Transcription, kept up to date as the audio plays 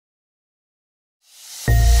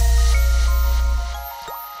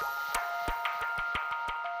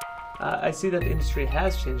I see that the industry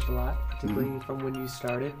has changed a lot, particularly from when you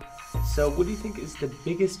started. So what do you think is the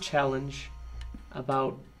biggest challenge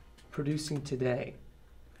about producing today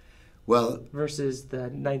versus the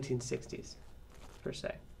 1960s, per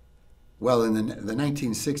se? Well, in the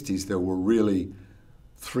 1960s, there were really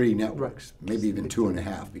 3 networks, Right. maybe even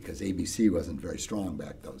 2.5, because ABC wasn't very strong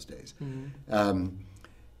back those days.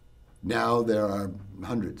 Now there are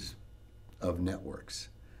hundreds of networks.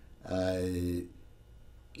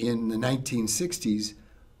 In the 1960s,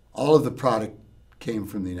 all of the product came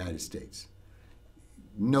from the United States.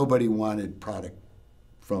 Nobody wanted product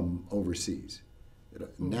from overseas.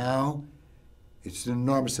 Now, it's an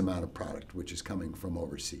enormous amount of product which is coming from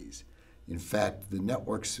overseas. In fact, the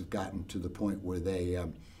networks have gotten to the point where they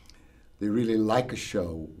really like a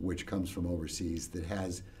show which comes from overseas that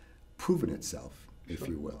has proven itself, if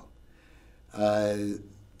you will.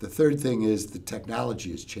 The third thing is the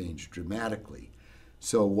technology has changed dramatically.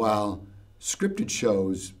 So while scripted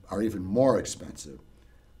shows are even more expensive,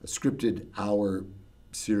 a scripted hour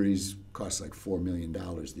series costs like $4 million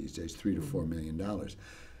these days, $3 to $4 million.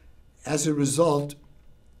 As a result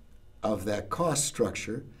of that cost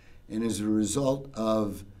structure, and as a result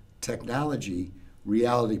of technology,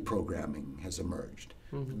 reality programming has emerged.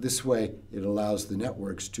 This way, it allows the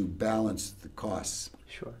networks to balance the costs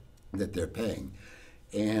that they're paying.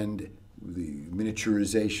 And the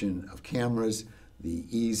miniaturization of cameras, the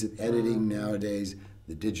ease of editing nowadays,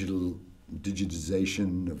 the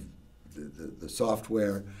digitization of the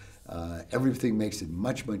software, everything makes it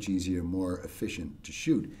much, much easier, more efficient to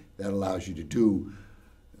shoot. That allows you to do,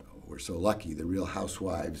 we're so lucky, the Real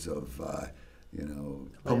Housewives of,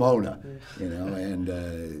 Pomona, and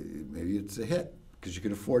maybe it's a hit because you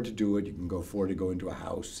can afford to do it. You can afford to go into a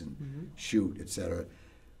house and shoot, etc.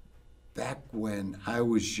 Back when I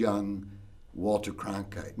was young, Edward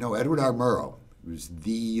R. Murrow was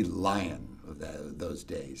the lion of those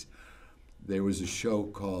days. There was a show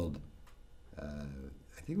called, I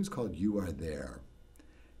think it was called You Are There,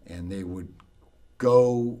 and they would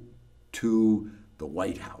go to the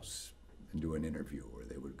White House and do an interview, or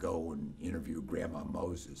they would go and interview Grandma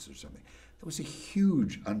Moses or something. It was a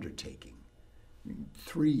huge undertaking. I mean,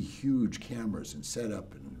 3 huge cameras and set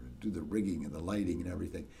up and do the rigging and the lighting and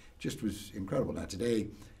everything. Just was incredible. Now today,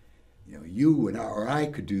 you and or I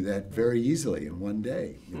could do that very easily in one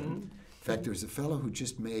day. In fact, there was a fellow who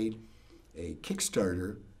just made a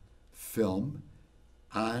Kickstarter film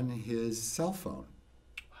on his cell phone.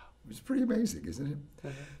 It was pretty amazing, isn't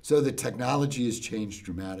it? So the technology has changed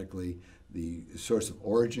dramatically. The source of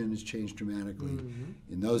origin has changed dramatically.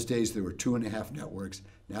 In those days, there were 2.5 networks.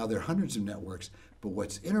 Now there are hundreds of networks. But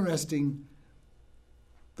what's interesting,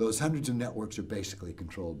 those hundreds of networks are basically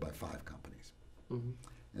controlled by 5 companies.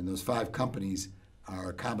 And those 5 companies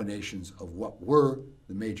are combinations of what were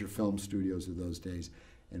the major film studios of those days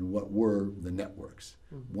and what were the networks,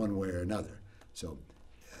 one way or another. So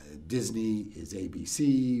Disney is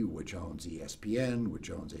ABC, which owns ESPN, which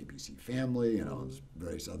owns ABC Family, and owns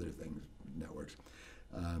various other things, networks.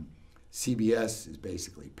 CBS is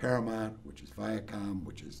basically Paramount, which is Viacom,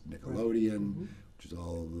 which is Nickelodeon, which is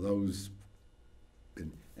all those,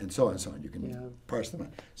 and so on and so on. You can parse them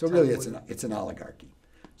out. So really, it's an oligarchy.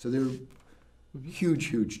 So there are huge,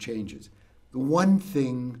 huge changes. The one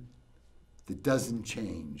thing that doesn't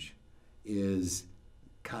change is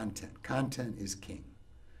content. Content is king.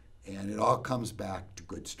 And it all comes back to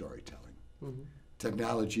good storytelling.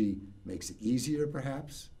 Technology makes it easier,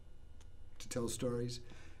 perhaps, to tell stories,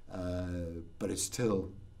 but it's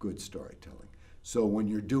still good storytelling. So when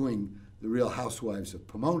you're doing The Real Housewives of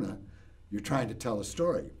Pomona, you're trying to tell a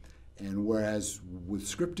story. And whereas with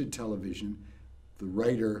scripted television, the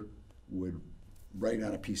writer would write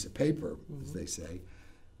on a piece of paper, as they say,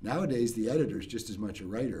 nowadays the editor is just as much a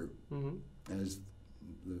writer as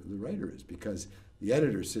the writer is, because the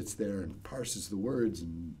editor sits there and parses the words,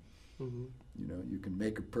 and you can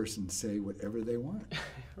make a person say whatever they want.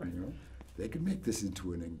 They can make this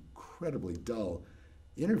into an incredibly dull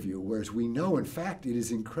interview, whereas we know, in fact, it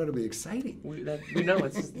is incredibly exciting. We know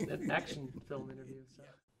it's an action film interview. So.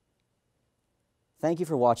 Thank you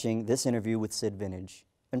for watching this interview with Syd Vinnedge,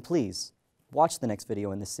 and please watch the next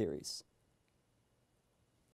video in this series.